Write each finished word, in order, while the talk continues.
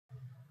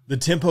the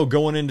tempo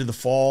going into the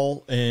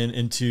fall and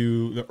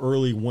into the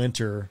early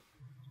winter,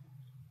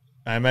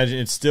 I imagine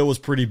it still was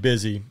pretty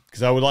busy,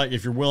 because I would like,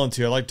 if you're willing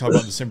to, I'd like to talk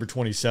about December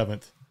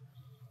 27th.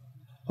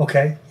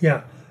 Okay,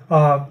 yeah.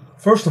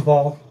 First of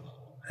all,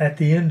 at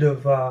the end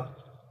of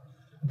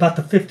about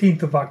the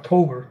 15th of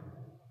October,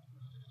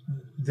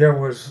 there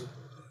was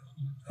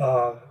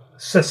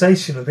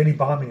cessation of any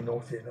bombing in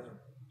North Vietnam.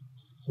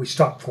 We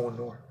stopped going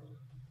north.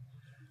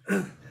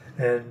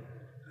 And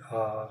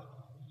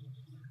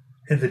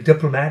in the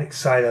diplomatic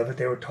side of it,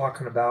 they were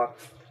talking about,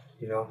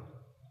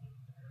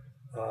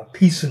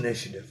 peace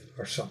initiative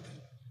or something.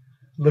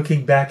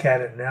 Looking back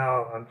at it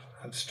now,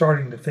 I'm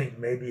starting to think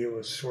maybe it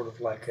was sort of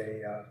like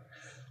a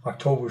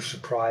October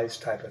surprise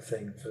type of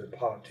thing for the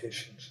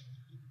politicians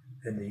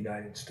in the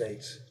United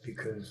States,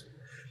 because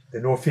the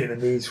North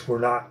Vietnamese were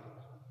not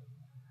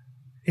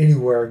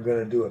anywhere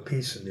going to do a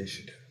peace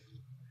initiative.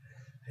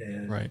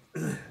 And right.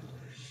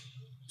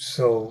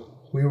 So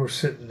we were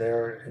sitting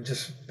there and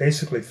just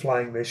basically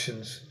flying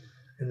missions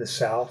in the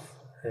south,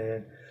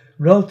 and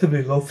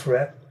relatively low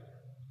threat,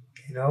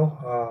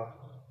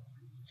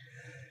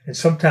 and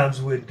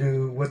sometimes we'd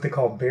do what they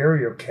call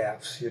barrier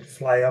caps. You'd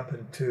fly up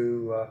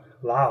into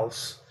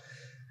Laos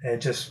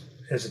and just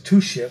as a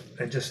two-ship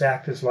and just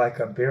act as like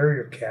a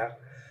barrier cap,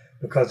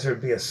 because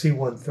there'd be a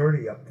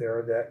C-130 up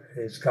there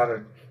that has got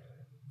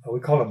we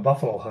call them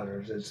buffalo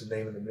hunters, is the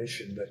name of the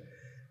mission, but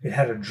it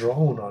had a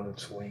drone on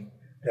its wing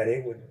that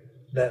it would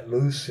let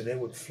loose, and it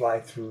would fly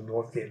through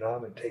North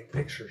Vietnam and take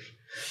pictures.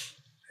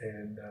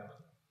 And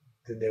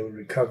then they would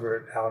recover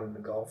it out in the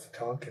Gulf of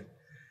Tonkin.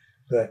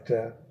 But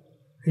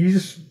you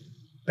just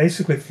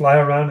basically fly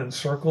around in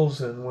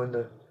circles, and when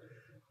the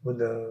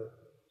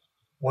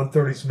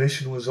 130's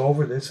mission was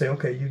over, they'd say,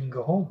 okay, you can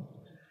go home.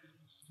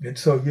 And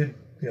so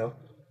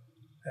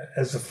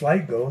as the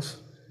flight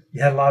goes,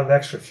 you had a lot of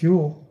extra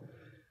fuel,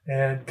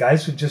 and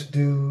guys would just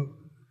do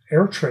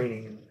air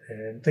training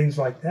and things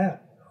like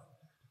that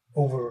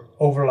over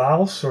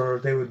Laos, or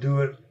they would do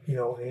it,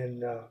 in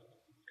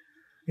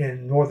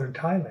northern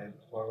Thailand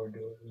while we're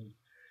doing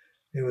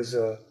it. It was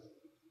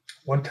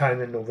one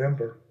time in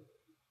November,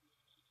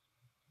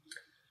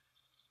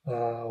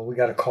 we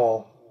got a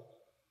call.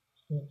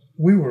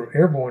 We were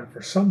airborne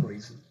for some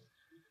reason.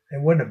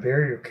 It wasn't a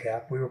barrier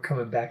cap. We were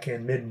coming back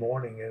in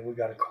mid-morning, and we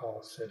got a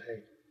call that said,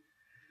 hey,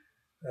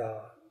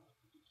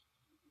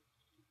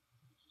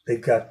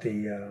 they've got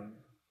the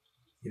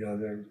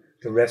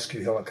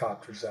rescue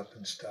helicopters up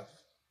and stuff.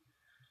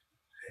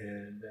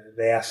 And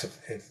they asked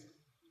if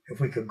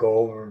we could go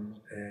over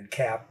and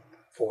cap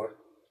for it.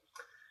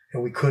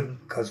 And we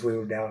couldn't, because we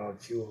were down on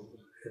fuel.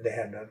 And they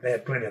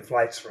had plenty of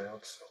flights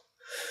around. So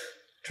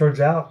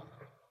turns out,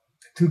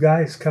 two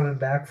guys coming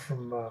back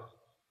from a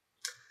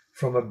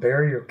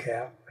barrier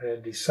cap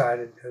had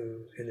decided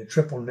to, in the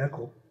triple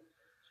nickel,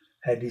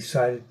 had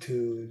decided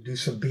to do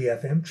some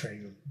BFM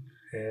training.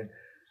 And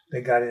they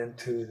got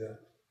into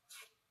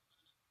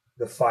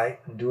the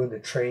fight and doing the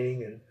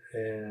training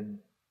and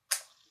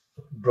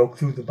broke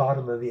through the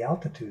bottom of the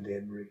altitude they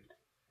had reached.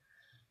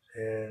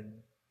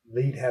 And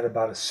lead had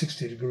about a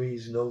 60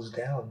 degrees nose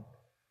down,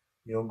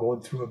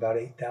 going through about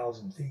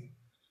 8,000 feet.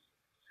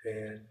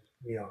 And,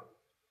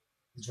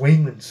 his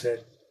wingman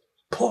said,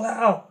 pull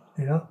out,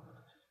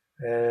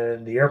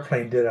 and the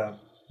airplane did a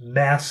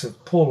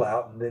massive pull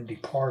out and then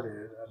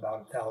departed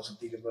about 1,000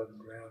 feet above the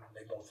ground, and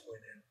they both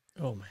went in.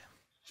 Oh, man.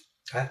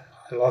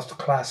 I lost a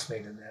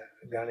classmate in that,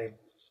 a guy named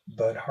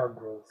Bud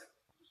Hargrove.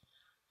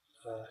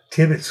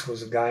 Tibbetts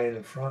was a guy in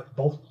the front.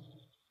 Both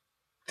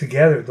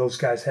together, those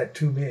guys had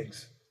 2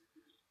 MiGs.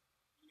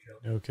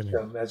 No kidding.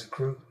 As a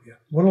crew. Yeah.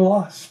 What a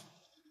loss.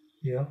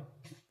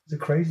 It's a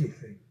crazy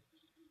thing.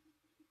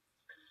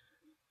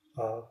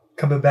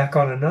 Coming back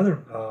on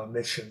another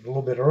mission a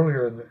little bit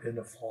earlier in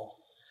the fall,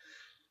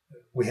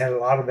 we had a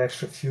lot of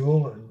extra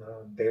fuel, and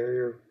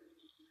barrier,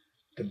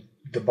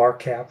 the bar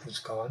cap was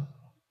gone.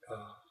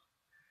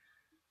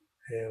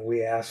 And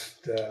we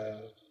asked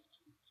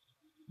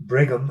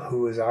Brigham,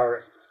 who is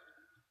our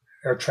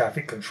air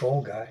traffic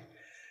control guy,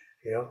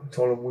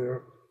 told him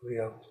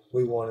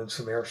we wanted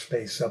some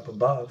airspace up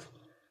above.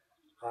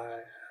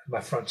 My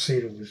front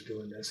seater was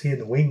doing this. He and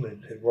the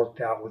wingman had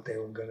worked out what they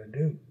were going to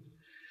do.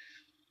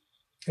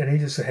 And he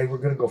just said, hey, we're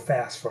going to go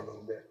fast for a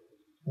little bit.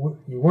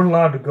 You weren't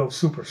allowed to go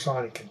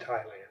supersonic in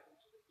Thailand.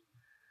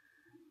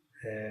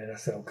 And I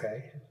said,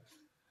 okay.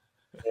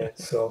 And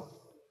so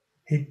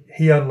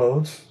he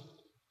unloads,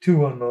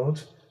 2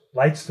 unloads,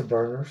 lights the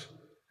burners,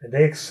 and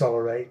they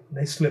accelerate, and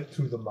they slip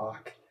through the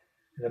Mach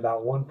in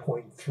about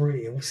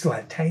 1.3, and we still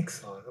had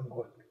tanks on. I'm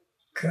going,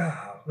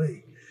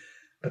 golly.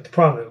 But the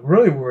problem that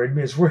really worried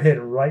me is we're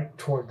heading right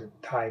toward the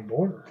Thai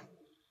border.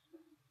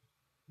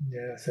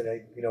 Yeah, I said,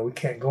 hey, we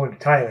can't go into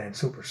Thailand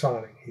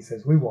supersonic. He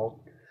says, we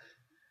won't.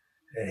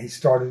 And he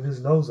started his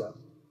nose up.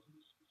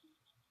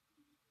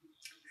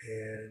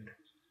 And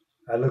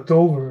I looked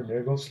over, and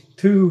there goes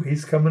 2.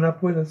 He's coming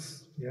up with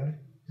us.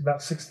 He's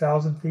about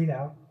 6,000 feet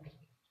out.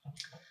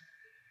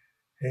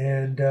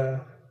 And I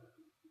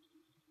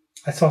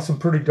saw some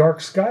pretty dark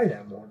sky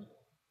that morning.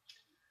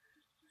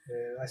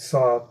 And I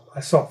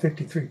saw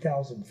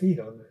 53,000 feet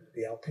on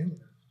the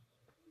altimeter.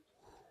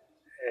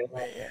 And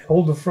I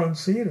told the front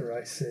seater,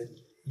 I said,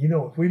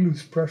 if we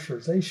lose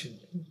pressurization,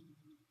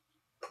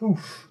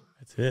 poof.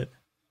 That's it.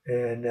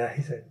 And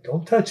he said,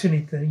 don't touch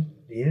anything.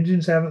 The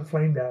engines haven't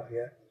flamed out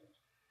yet.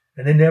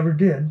 And they never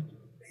did.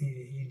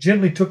 He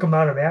gently took them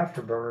out of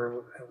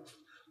afterburner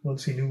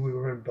once he knew we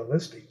were in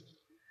ballistic.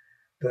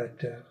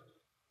 But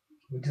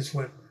we just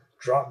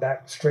dropped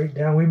back straight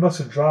down. We must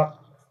have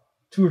dropped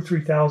 2,000 or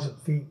 3,000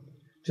 feet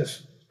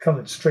just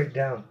coming straight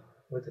down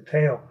with the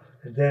tail.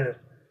 And then it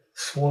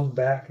swung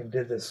back and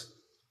did this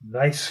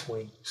nice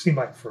swing. It seemed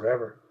like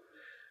forever.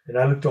 And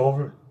I looked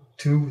over,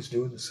 2 was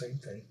doing the same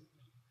thing.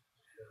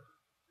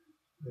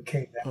 We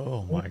came back.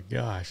 Oh my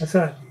gosh. I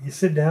thought, you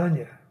sit down,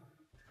 you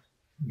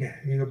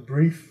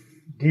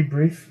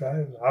debrief.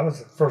 I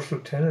was a first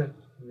lieutenant,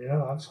 I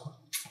was like,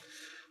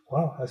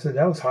 wow. I said,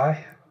 that was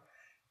high.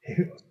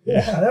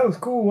 Yeah, that was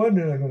cool, wasn't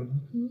it? I go,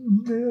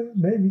 yeah,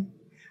 maybe.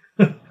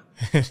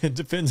 It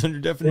depends on your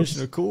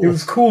definition of cool. It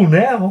was cool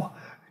now,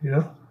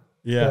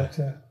 Yeah.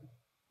 But,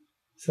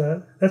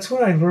 so that's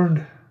when I learned.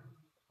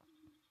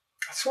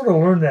 I sort of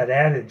learned that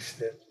adage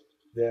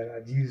that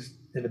I've used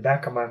in the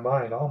back of my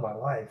mind all my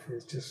life.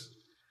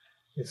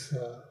 It's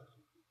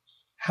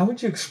how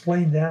would you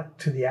explain that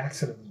to the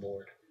accident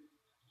board?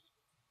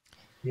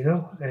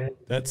 And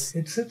it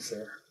sits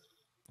there.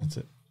 That's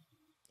it.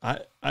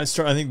 I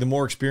think the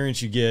more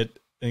experience you get,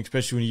 and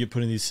especially when you get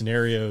put in these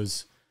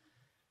scenarios,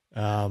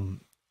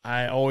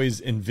 I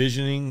always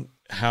envisioning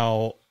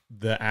how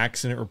the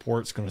accident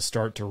report's going to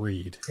start to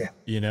read. Yeah.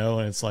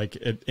 And it's like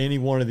at any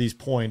one of these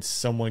points,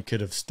 someone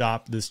could have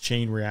stopped this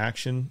chain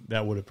reaction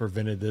that would have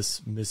prevented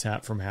this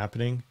mishap from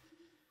happening.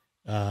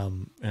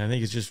 And I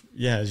think it's just,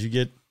 as you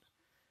get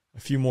a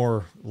few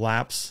more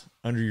laps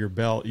under your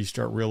belt, you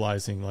start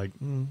realizing like,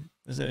 and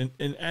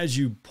as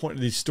you point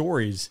to these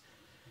stories,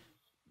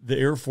 the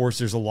Air Force,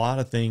 there's a lot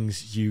of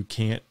things you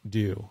can't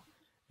do.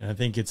 And I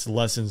think it's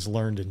lessons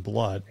learned in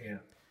blood. Yeah.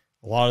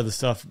 A lot of the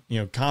stuff,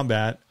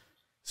 combat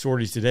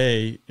sorties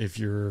today, if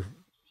you're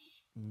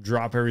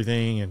drop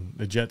everything and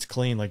the jet's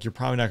clean, like you're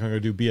probably not going to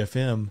go do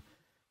BFM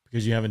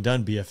because you haven't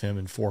done BFM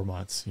in 4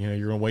 months. You're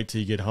going to wait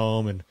till you get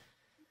home and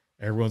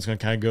everyone's going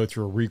to kind of go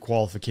through a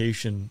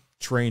requalification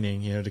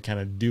training, to kind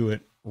of do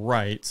it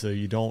right. So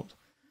you don't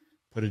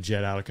put a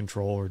jet out of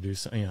control or do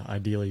something,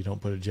 ideally you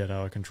don't put a jet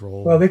out of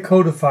control. Well, they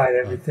codified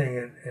everything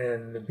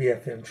in the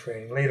BFM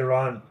training. Later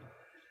on,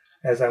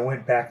 as I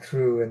went back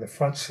through in the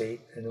front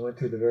seat and I went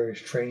through the various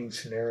training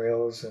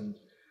scenarios and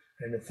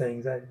the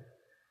things,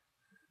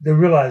 they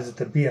realized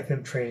that the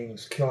BFM training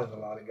was killing a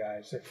lot of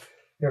guys.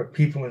 There were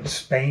people in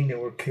Spain that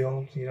were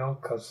killed,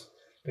 because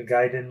the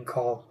guy didn't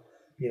call,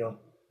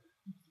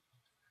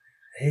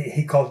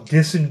 he called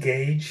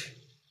disengage,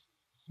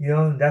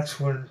 and that's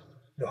when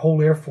the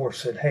whole Air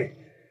Force said, hey,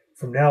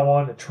 from now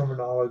on, the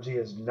terminology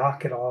is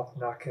knock it off,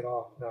 knock it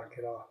off, knock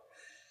it off.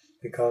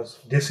 Because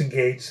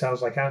disengage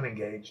sounds like I'm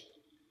engaged.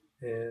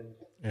 And,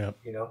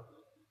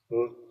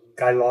 the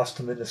guy lost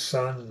him in the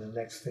sun, and the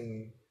next thing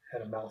he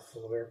had a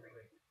mouthful of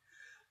airplane.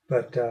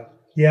 But,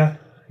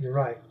 you're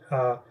right.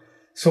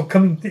 So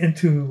coming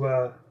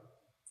into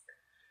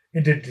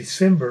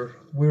December,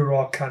 we were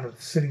all kind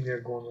of sitting there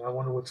going, I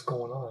wonder what's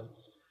going on.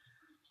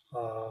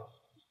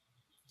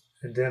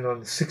 And then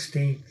on the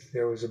 16th,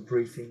 there was a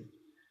briefing.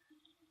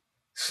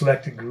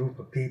 Selected group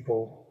of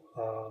people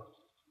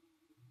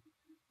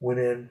went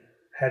in,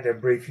 had their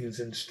briefings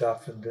and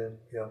stuff, and then,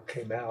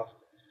 came out.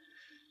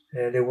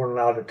 And they weren't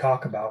allowed to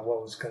talk about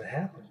what was going to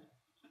happen.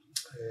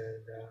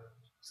 And I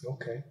said,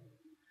 okay.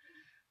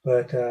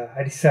 But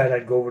I decided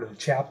I'd go over to the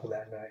chapel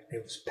that night.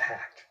 It was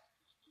packed.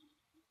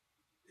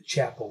 The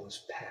chapel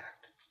was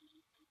packed.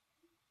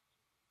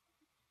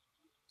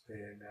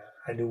 And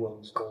I knew what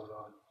was going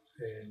on.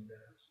 And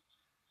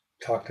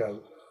talked to a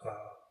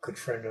good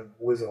friend of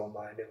Wizzo of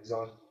mine that was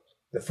on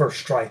the first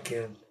strike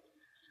in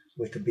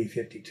with the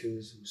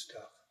B-52s and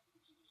stuff.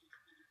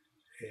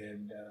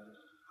 And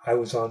I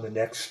was on the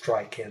next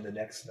strike in the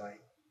next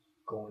night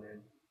going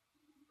in.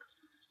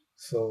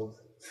 So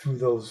through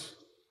those,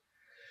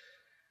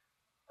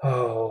 it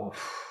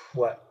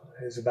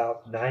was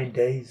about 9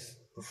 days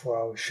before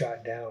I was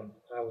shot down.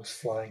 I was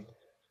flying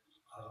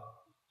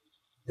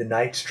the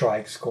night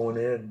strikes going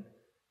in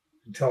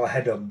until I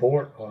had to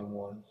abort on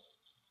one.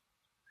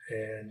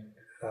 And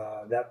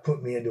that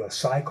put me into a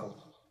cycle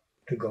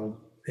to go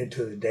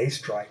into the day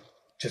strike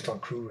just on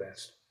crew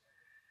rest.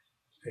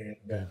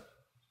 And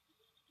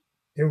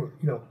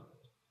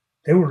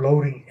they were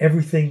loading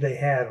everything they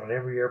had on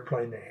every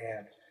airplane they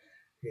had.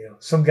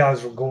 Some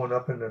guys were going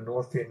up into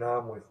North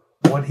Vietnam with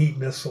one heat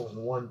missile and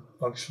one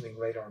functioning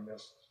radar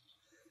missile.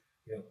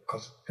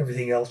 Because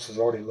everything else was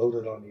already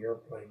loaded on the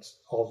airplanes,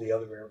 all the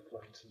other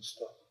airplanes and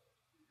stuff.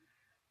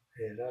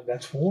 And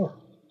that's war.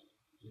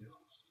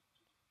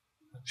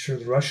 I'm sure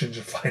the Russians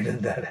are finding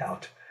that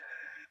out.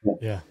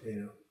 Yeah.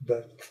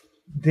 But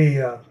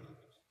the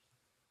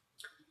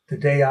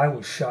day I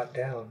was shot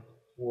down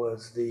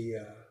was the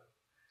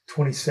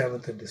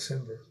 27th of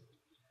December.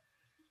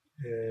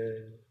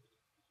 And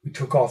we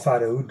took off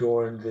out of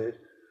Udorn.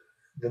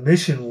 The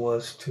mission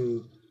was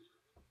to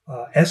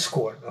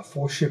escort, a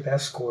 4-ship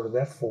escort of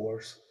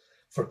F-4s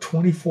for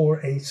 24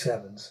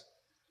 A-7s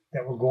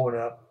that were going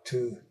up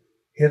to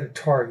hit a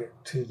target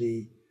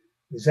it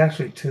was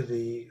actually to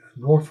the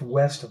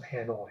northwest of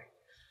Hanoi,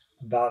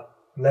 about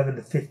 11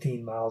 to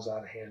 15 miles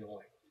out of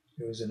Hanoi.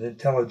 There was an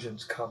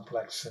intelligence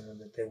complex center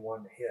that they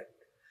wanted to hit.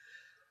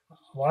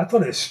 Well, I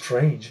thought it was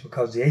strange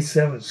because the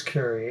A-7s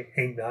carry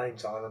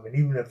A-9s on them, and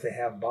even if they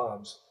have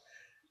bombs,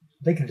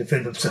 they can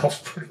defend themselves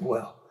pretty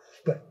well.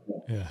 But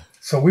Yeah.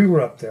 So we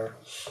were up there,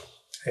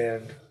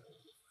 and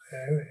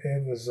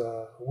it was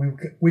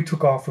we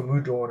took off from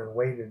Udorn and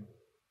waited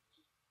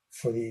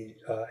for the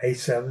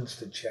A-7s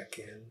to check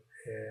in,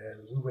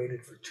 and we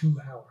waited for 2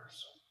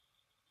 hours.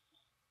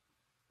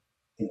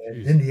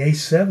 And then the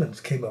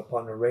A-7s came up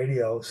on the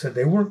radio, said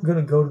they weren't going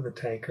to go to the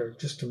tanker,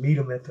 just to meet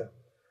them at the,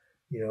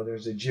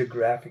 there's a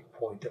geographic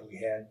point that we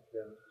had,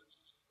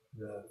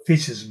 the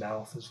fish's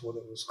mouth is what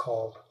it was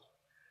called,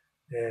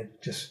 and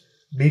just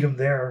meet them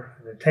there.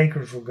 And the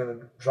tankers were going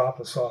to drop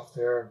us off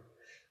there,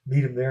 meet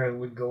them there, and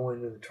we'd go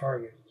into the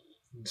target.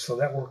 And so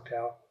that worked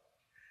out.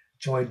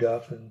 Joined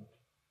up, and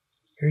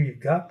here you've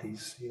got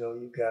these,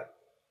 you've got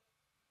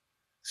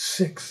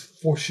 6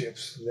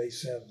 4-ships of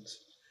A-7s.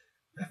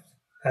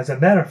 As a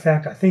matter of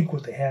fact, I think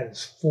what they had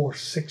is 4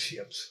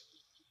 6-ships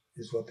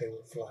is what they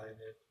were flying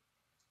in.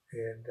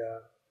 And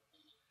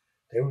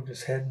they were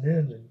just heading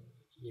in, and,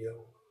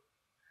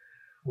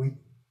 we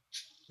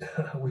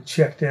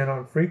checked in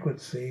on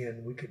frequency,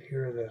 and we could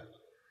hear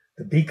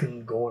the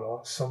beacon going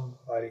off. Some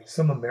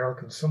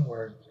American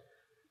somewhere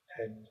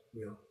had,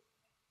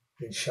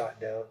 been shot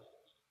down.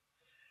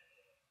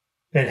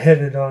 And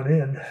headed on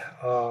in,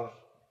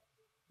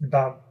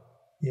 about,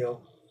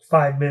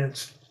 5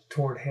 minutes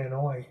toward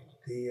Hanoi,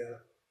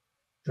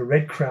 the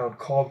Red Crown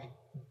called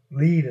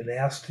lead and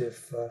asked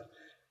if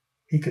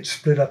he could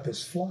split up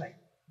his flight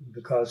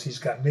because he's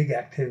got MiG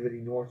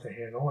activity north of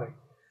Hanoi,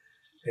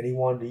 and he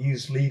wanted to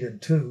use lead in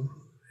 2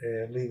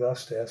 and leave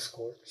us to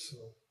escort. So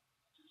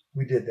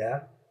we did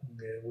that,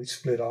 and we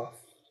split up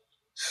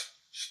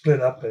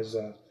as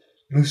a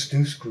loose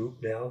deuce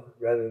group now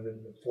rather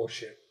than the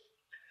 4-ship.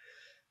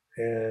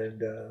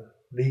 And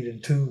lead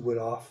in 2 went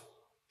off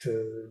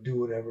to do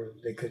whatever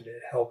they could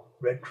help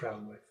Red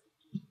Crown with.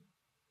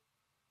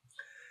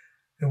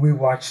 And we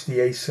watched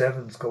the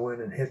A-7s go in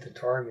and hit the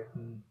target.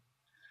 And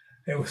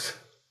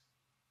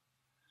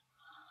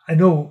I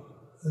know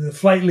the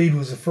flight lead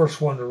was the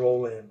first one to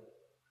roll in.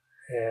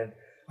 And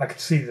I could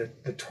see the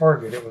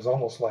target. It was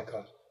almost like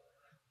a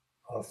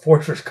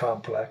fortress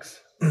complex.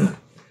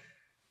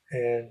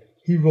 And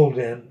he rolled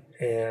in,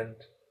 and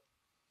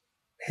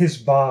his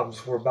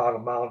bombs were about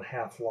 1.5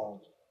 miles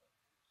long.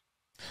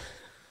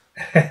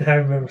 And I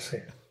remember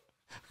saying,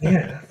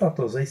 man, I thought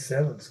those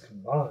A-7s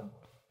could bomb.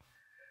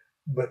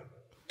 But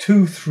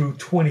 2 through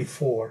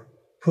 24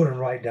 put them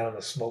right down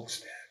the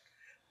smokestack.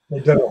 They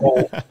dug a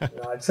hole.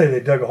 I'd say they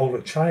dug a hole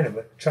in China,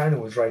 but China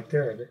was right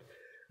there.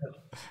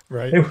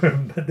 Right.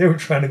 They were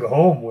trying to go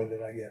home with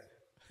it, I guess.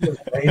 It was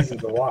amazing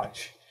to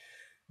watch.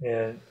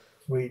 And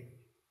we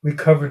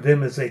covered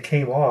them as they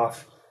came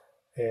off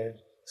and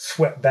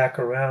swept back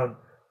around,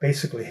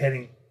 basically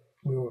heading.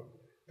 The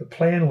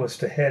plan was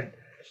to head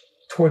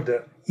toward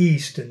the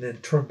east and then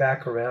turn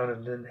back around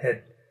and then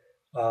head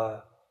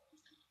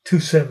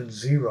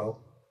 270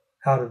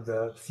 out of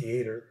the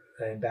theater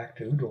and back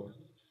to Udorn.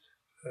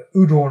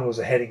 Udorn was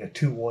a heading of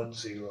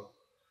 210,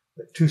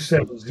 but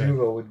 270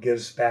 would get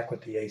us back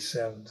with the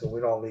A-7s, and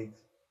we'd all leave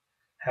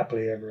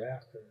happily ever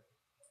after.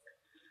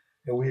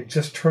 And we had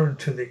just turned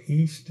to the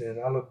east, and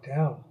I looked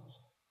down,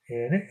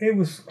 and it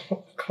was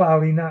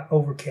cloudy, not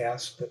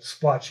overcast, but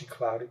splotchy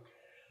cloudy.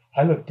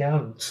 I looked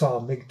down and saw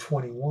a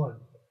MiG-21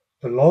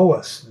 below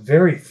us,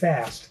 very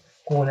fast,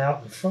 going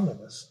out in front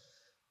of us.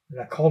 And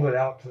I called it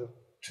out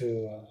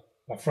to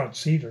my front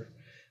seater,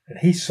 and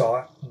he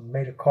saw it and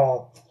made a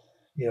call,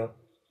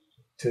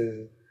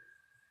 to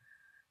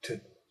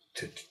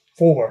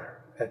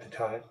 4 at the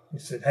time. He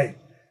said, "Hey,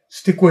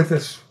 stick with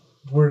us.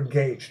 We're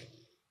engaged.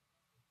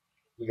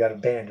 We got a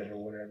bandit or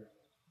whatever."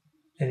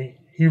 And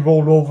he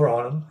rolled over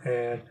on him,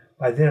 and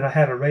by then I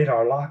had a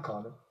radar lock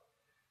on him.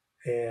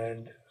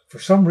 And for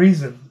some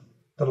reason,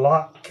 the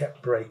lock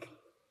kept breaking,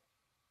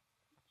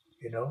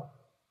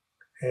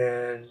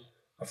 And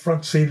a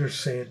front seater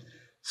saying,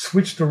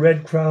 "Switch to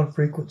Red Crown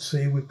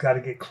frequency. We've got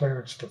to get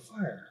clearance to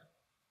fire."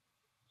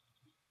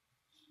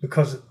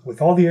 Because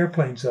with all the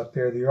airplanes up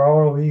there, the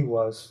ROE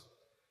was,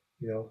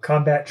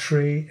 combat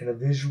tree and a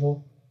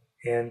visual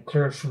and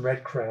clearance from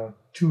Red Crown.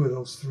 2 of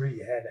those 3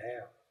 you had to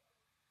have.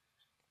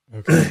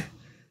 Okay.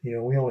 We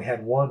only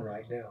had 1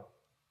 right now.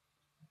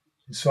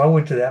 And so I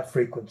went to that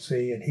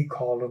frequency, and he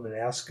called them and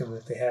asked them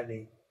if they had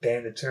any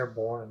bandits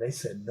airborne, and they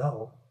said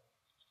no.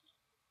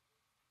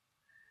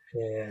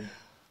 And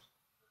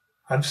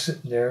I'm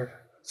sitting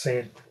there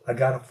saying, I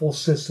got a full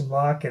system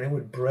lock, and it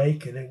would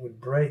break, and it would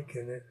break.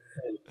 And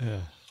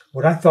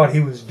what I thought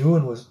he was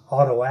doing was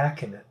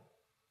auto-acking it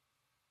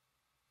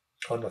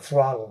on the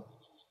throttle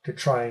to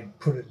try and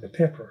put it in the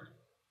pipper.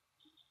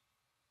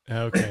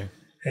 Okay.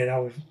 And I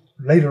was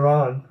later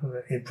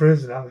on in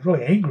prison, I was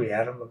really angry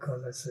at him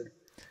because I said,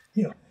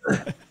 you know,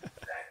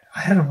 I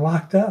had him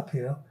locked up,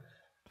 you know.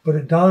 But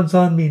it dawns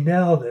on me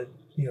now that,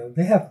 you know,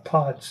 they have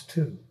pods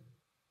too.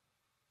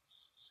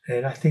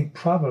 And I think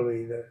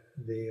probably the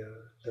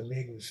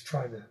MiG was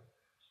trying to,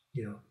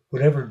 you know,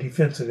 whatever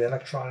defensive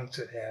electronics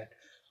it had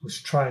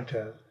was trying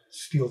to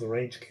steal the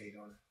range gate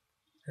on it.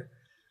 And,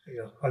 you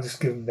know, I'll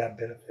just give him that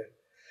benefit.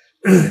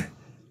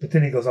 But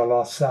then he goes, I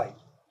lost sight,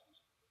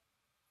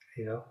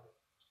 you know.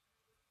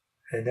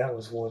 And that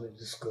was one that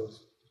just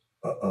goes,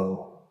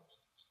 uh-oh.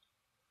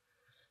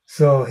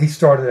 So he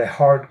started a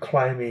hard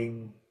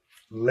climbing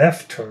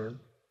left turn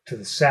to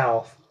the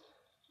south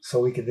so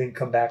we could then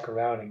come back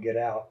around and get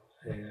out.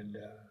 And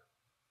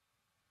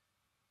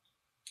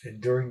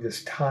during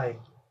this time,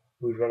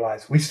 we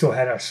realized we still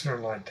had our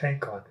centerline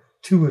tank on.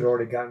 2 had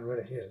already gotten rid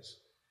of his.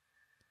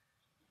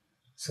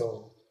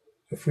 So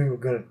if we were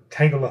going to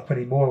tangle up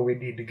anymore, we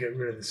need to get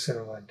rid of the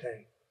centerline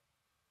tank.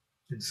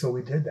 And so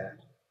we did that.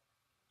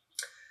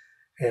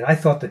 And I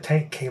thought the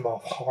tank came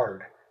off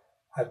hard.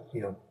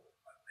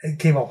 It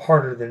came off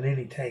harder than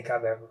any tank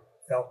I've ever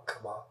felt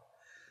come off.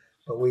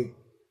 But we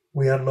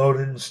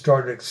unloaded and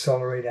started to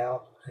accelerate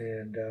out.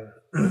 And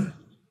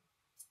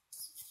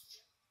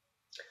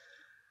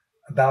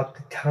about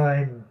the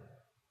time,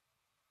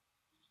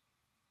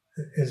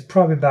 it's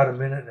probably about a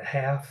minute and a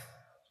half,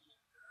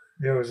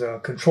 there was a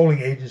controlling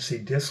agency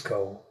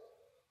disco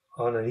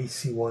on an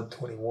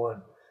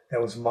EC-121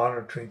 that was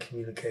monitoring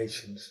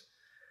communications.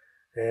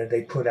 And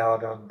they put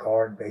out on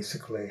guard,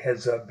 basically,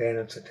 heads up,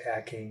 bandits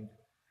attacking,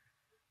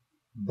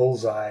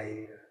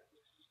 bullseye,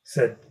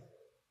 said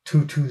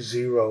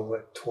 220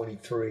 at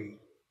 23.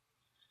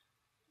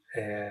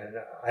 And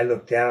I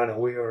looked down and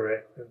we were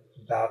at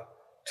about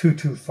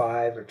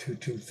 225 or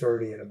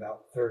 2230 at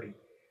about 30.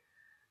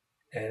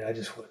 And I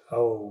just went,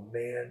 oh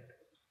man.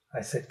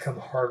 I said, come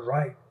hard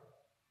right.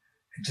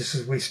 And just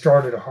as we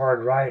started a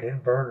hard right in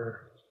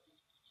burner,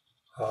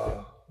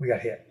 we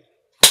got hit.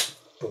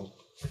 Boom.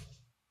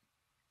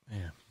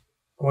 Yeah.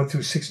 Going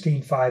through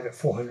 16.5 at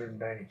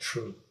 490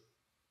 true.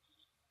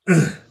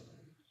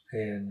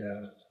 And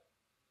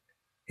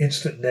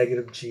instant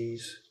negative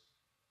G's.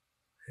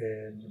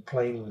 And the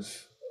plane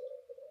was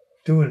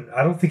doing,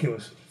 I don't think it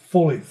was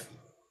fully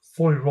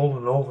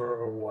rolling over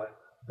or what,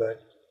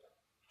 but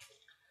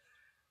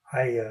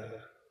I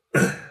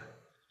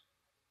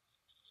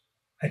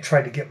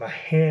tried to get my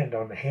hand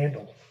on the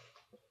handle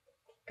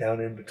down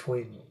in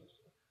between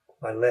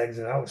my legs,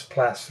 and I was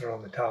plastered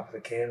on the top of the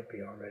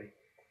canopy already.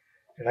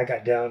 And I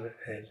got down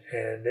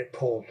and it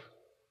pulled,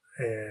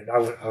 and I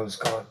was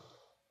gone.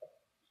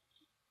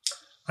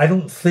 I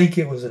don't think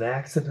it was an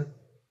accident.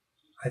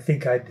 I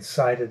think I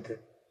decided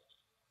that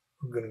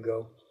I'm going to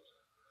go.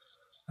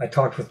 I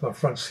talked with my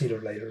front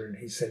seater later, and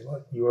he said,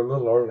 well, you were a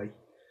little early.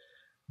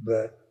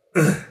 But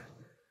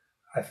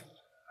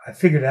I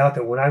figured out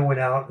that when I went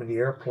out in the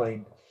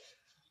airplane,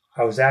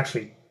 I was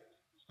actually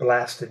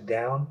blasted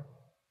down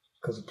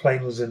because the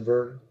plane was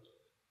inverted.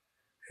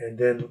 And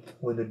then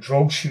when the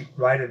drogue chute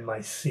righted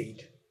my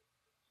seat,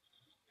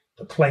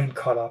 the plane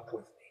caught up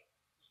with me.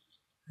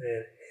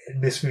 And it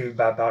missed me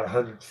by about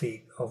 100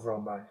 feet over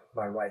on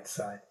my right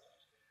side.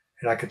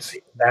 And I could see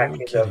the back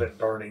end of it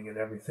burning and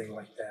everything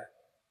like that.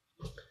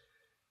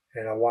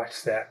 And I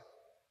watched that,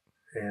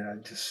 and I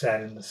just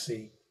sat in the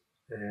seat.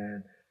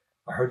 And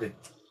I heard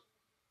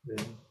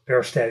the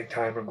barostatic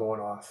timer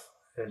going off.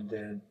 And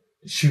then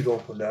the chute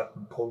opened up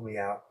and pulled me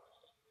out.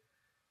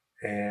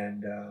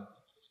 And I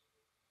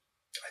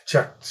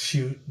checked the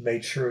chute,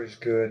 made sure it was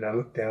good, and I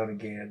looked down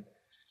again,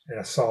 and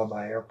I saw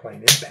my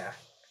airplane impact,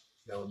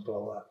 and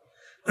blow up.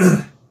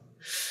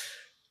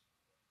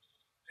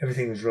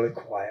 Everything was really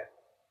quiet,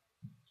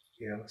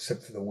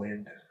 except for the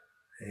wind.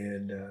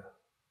 And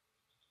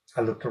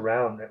I looked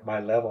around at my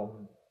level,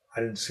 and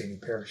I didn't see any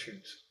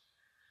parachutes.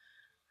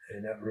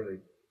 And that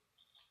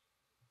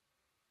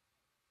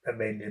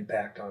made an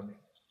impact on me.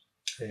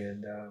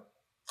 And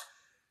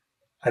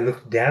I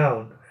looked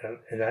down,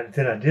 and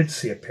then I did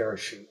see a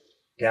parachute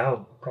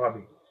down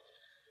probably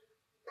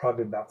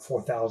about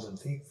 4,000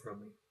 feet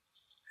from me.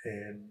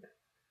 And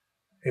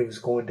it was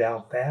going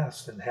down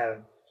fast and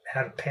had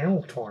a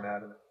panel torn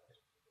out of it.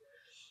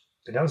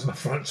 And that was my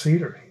front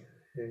seater.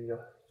 And,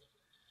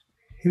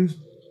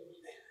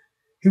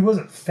 he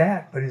wasn't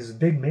fat, but he was a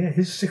big man.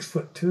 He's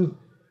 6'2".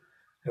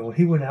 And when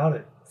he went out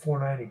at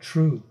 490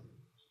 true,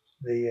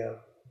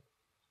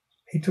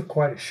 he took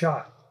quite a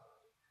shot.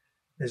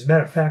 As a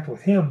matter of fact,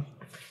 with him,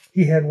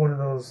 he had one of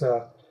those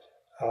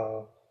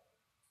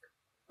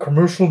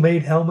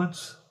commercial-made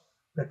helmets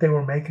that they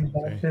were making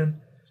back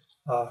then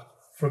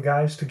for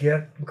guys to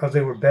get because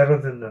they were better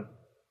than the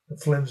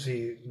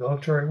flimsy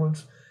military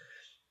ones.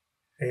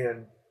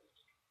 And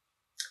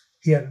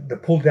he had the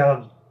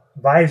pull-down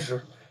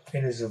visor,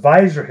 and his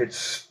visor had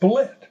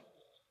split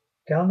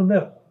down the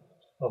middle,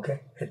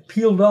 and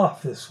peeled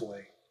off this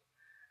way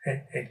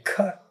and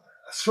cut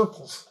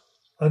circles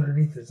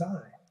underneath his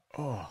eye.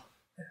 Oh.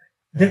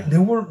 Yeah. They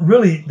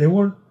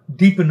weren't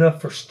deep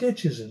enough for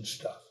stitches and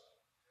stuff.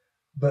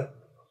 But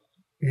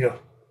you know,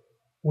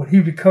 when he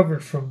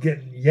recovered from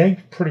getting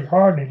yanked pretty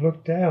hard and he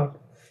looked down,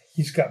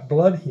 he's got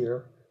blood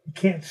here. He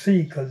can't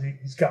see because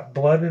he's got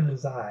blood in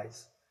his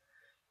eyes,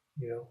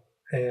 you know,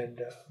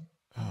 and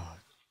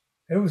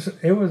it was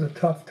a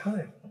tough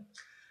time.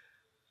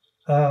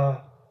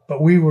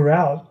 But we were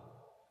out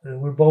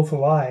and we're both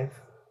alive,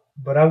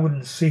 but I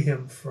wouldn't see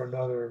him for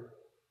another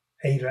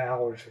 8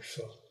 hours or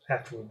so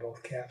after we were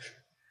both captured.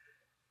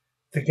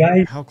 The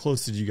guy. How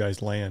close did you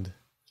guys land?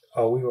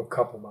 Oh, we were a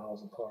couple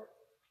miles apart.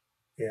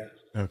 Yeah.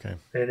 Okay.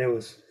 And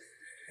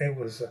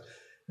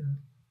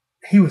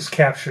he was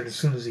captured as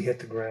soon as he hit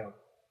the ground.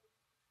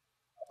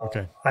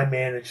 Okay. I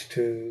managed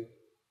to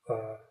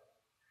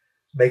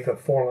make a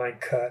 4-line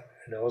cut,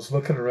 and I was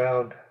looking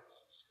around.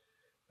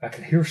 I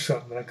could hear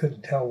something, and I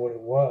couldn't tell what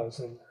it was.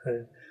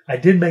 And I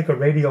did make a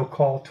radio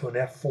call to an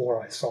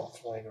F-4 I saw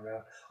flying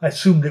around. I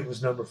assumed it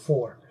was number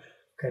 4.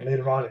 Okay,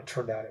 later on it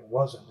turned out it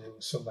wasn't. It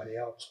was somebody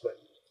else. But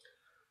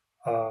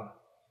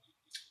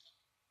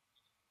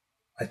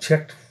I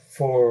checked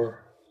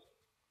for,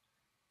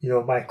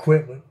 my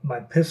equipment, my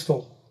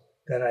pistol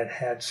that I'd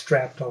had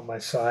strapped on my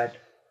side.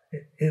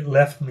 It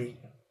left me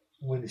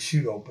when the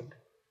chute opened.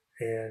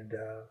 And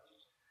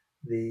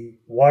the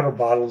water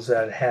bottles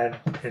that I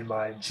had in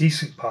my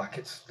G-suit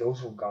pockets,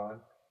 those were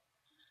gone.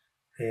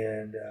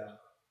 And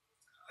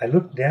I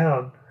looked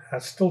down. I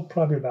was still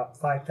probably about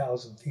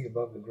 5,000 feet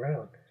above the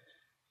ground.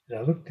 And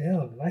I looked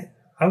down, and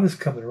I was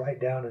coming right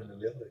down in the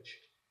village.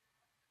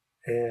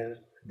 And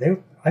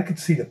I could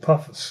see the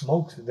puff of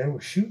smoke that they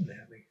were shooting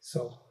at me.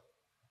 So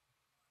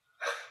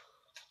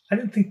I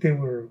didn't think they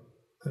were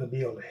going to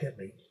be able to hit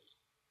me.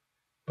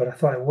 But I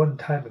thought it wasn't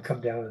time to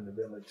come down in the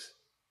village.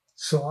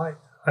 So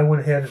I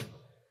went ahead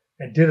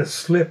and did a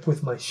slip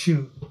with my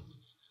chute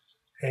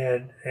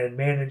and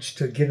managed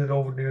to get it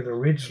over near the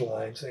ridge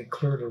lines and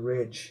clear the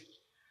ridge.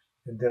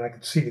 And then I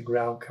could see the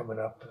ground coming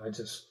up. And I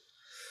just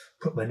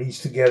put my knees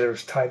together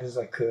as tight as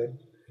I could.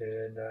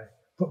 And I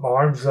put my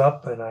arms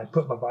up and I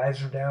put my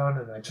visor down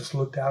and I just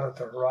looked out at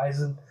the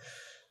horizon.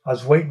 I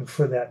was waiting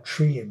for that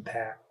tree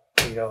impact,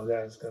 that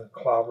I was going to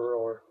clobber,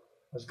 or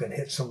I was going to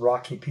hit some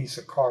rocky piece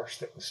of karst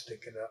that was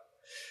sticking up.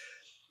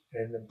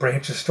 And the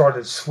branches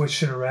started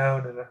swishing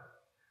around, and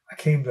I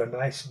came to a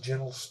nice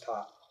gentle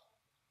stop,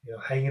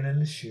 hanging in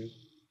the chute.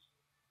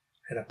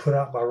 And I put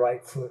out my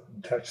right foot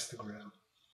and touched the ground.